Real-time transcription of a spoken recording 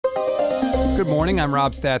Good morning, I'm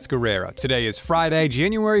Rob Stats Guerrera. Today is Friday,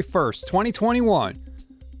 January 1st, 2021.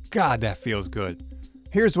 God, that feels good.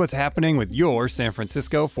 Here's what's happening with your San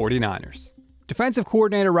Francisco 49ers. Defensive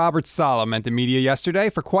coordinator Robert Saleh met the media yesterday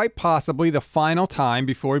for quite possibly the final time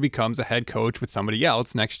before he becomes a head coach with somebody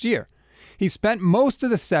else next year. He spent most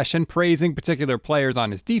of the session praising particular players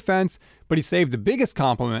on his defense, but he saved the biggest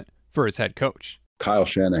compliment for his head coach. Kyle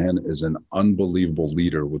Shanahan is an unbelievable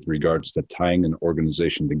leader with regards to tying an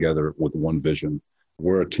organization together with one vision.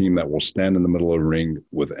 We're a team that will stand in the middle of the ring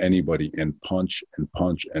with anybody and punch and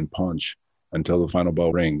punch and punch until the final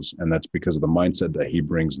bell rings. And that's because of the mindset that he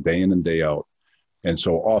brings day in and day out. And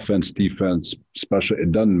so offense, defense, special,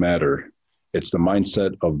 it doesn't matter. It's the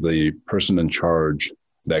mindset of the person in charge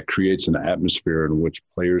that creates an atmosphere in which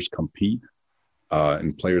players compete.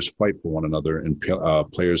 And players fight for one another, and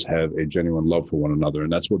players have a genuine love for one another.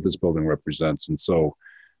 And that's what this building represents. And so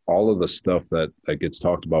all of the stuff that gets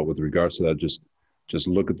talked about with regards to that, just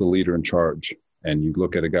look at the leader in charge. And you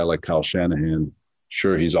look at a guy like Kyle Shanahan,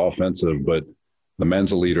 sure, he's offensive, but the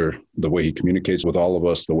man's a leader. The way he communicates with all of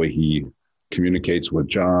us, the way he communicates with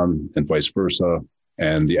John and vice versa,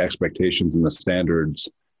 and the expectations and the standards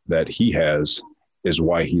that he has is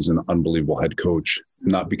why he's an unbelievable head coach,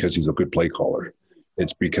 not because he's a good play caller.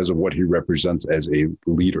 It's because of what he represents as a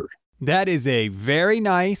leader. That is a very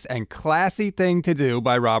nice and classy thing to do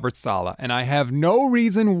by Robert Saleh, and I have no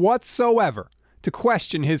reason whatsoever to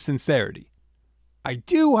question his sincerity. I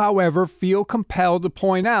do, however, feel compelled to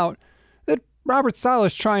point out that Robert Saleh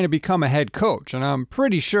is trying to become a head coach, and I'm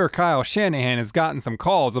pretty sure Kyle Shanahan has gotten some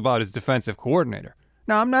calls about his defensive coordinator.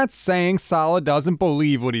 Now, I'm not saying Saleh doesn't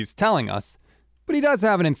believe what he's telling us, but he does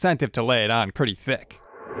have an incentive to lay it on pretty thick.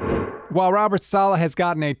 While Robert Saleh has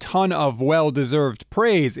gotten a ton of well-deserved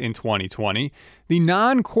praise in 2020, the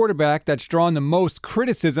non-quarterback that's drawn the most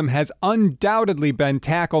criticism has undoubtedly been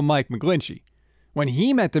tackle Mike McGlinchey. When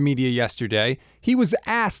he met the media yesterday, he was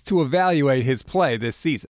asked to evaluate his play this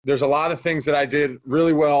season. There's a lot of things that I did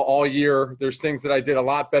really well all year. There's things that I did a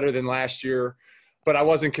lot better than last year, but I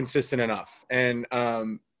wasn't consistent enough. And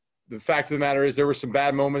the fact of the matter is there were some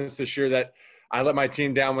bad moments this year that I let my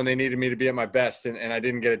team down when they needed me to be at my best, and I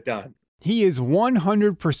didn't get it done. He is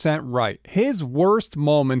 100% right. His worst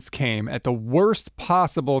moments came at the worst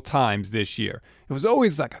possible times this year. It was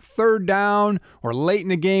always like a third down or late in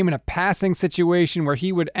the game in a passing situation where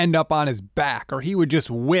he would end up on his back or he would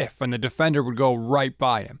just whiff and the defender would go right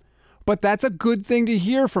by him. But that's a good thing to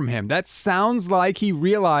hear from him. That sounds like he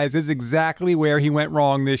realizes exactly where he went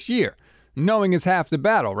wrong this year. Knowing is half the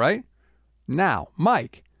battle, right? Now,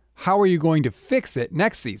 Mike, how are you going to fix it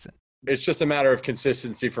next season? It's just a matter of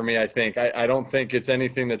consistency for me, I think. I don't think it's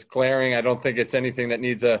anything that's glaring. I don't think it's anything that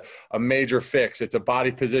needs a major fix. It's a body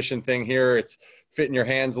position thing here. It's fitting your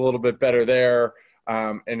hands a little bit better there,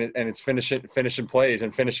 and it's finishing plays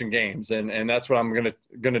and finishing games. And that's what I'm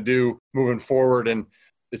gonna do moving forward. And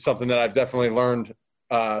it's something that I've definitely learned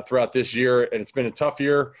throughout this year. And it's been a tough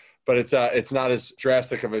year, but it's not as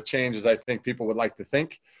drastic of a change as I think people would like to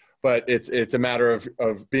think. But it's a matter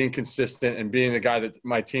of being consistent and being the guy that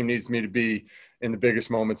my team needs me to be in the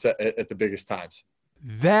biggest moments at the biggest times.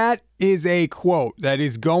 That is a quote that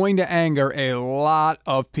is going to anger a lot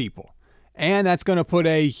of people. And that's going to put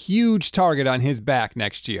a huge target on his back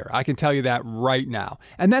next year. I can tell you that right now.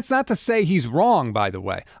 And that's not to say he's wrong, by the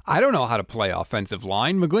way. I don't know how to play offensive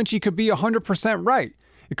line. McGlinchey could be 100% right.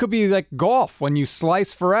 It could be like golf when you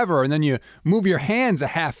slice forever and then you move your hands a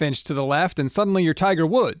half inch to the left and suddenly you're Tiger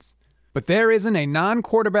Woods. But there isn't a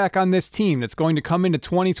non-quarterback on this team that's going to come into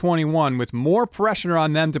 2021 with more pressure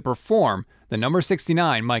on them to perform than number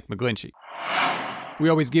 69, Mike McGlinchey. We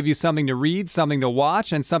always give you something to read, something to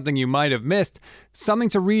watch, and something you might have missed. Something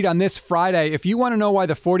to read on this Friday. If you want to know why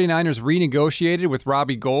the 49ers renegotiated with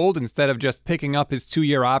Robbie Gould instead of just picking up his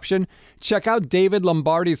 2-year option, check out David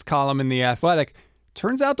Lombardi's column in The Athletic.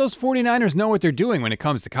 Turns out those 49ers know what they're doing when it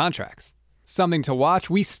comes to contracts. Something to watch.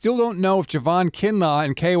 We still don't know if Javon Kinlaw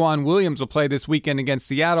and K'Wan Williams will play this weekend against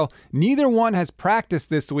Seattle. Neither one has practiced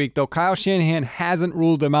this week, though Kyle Shanahan hasn't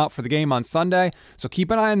ruled them out for the game on Sunday. So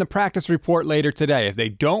keep an eye on the practice report later today. If they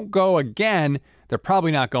don't go again, they're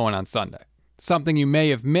probably not going on Sunday. Something you may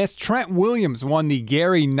have missed, Trent Williams won the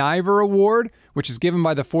Gary Niver Award, which is given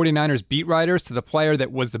by the 49ers beat writers to the player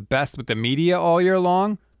that was the best with the media all year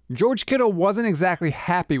long. George Kittle wasn't exactly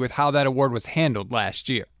happy with how that award was handled last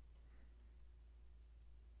year.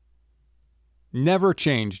 Never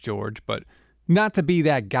change, George, but not to be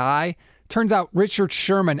that guy. Turns out Richard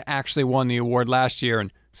Sherman actually won the award last year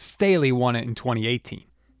and Staley won it in 2018.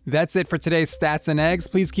 That's it for today's Stats and Eggs.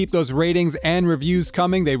 Please keep those ratings and reviews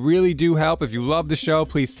coming. They really do help. If you love the show,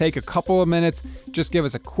 please take a couple of minutes. Just give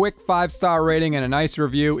us a quick 5-star rating and a nice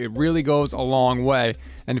review. It really goes a long way.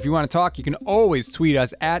 And if you want to talk, you can always tweet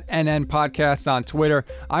us at NN Podcasts on Twitter.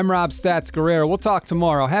 I'm Rob Stats Guerrero. We'll talk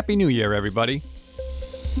tomorrow. Happy New Year, everybody.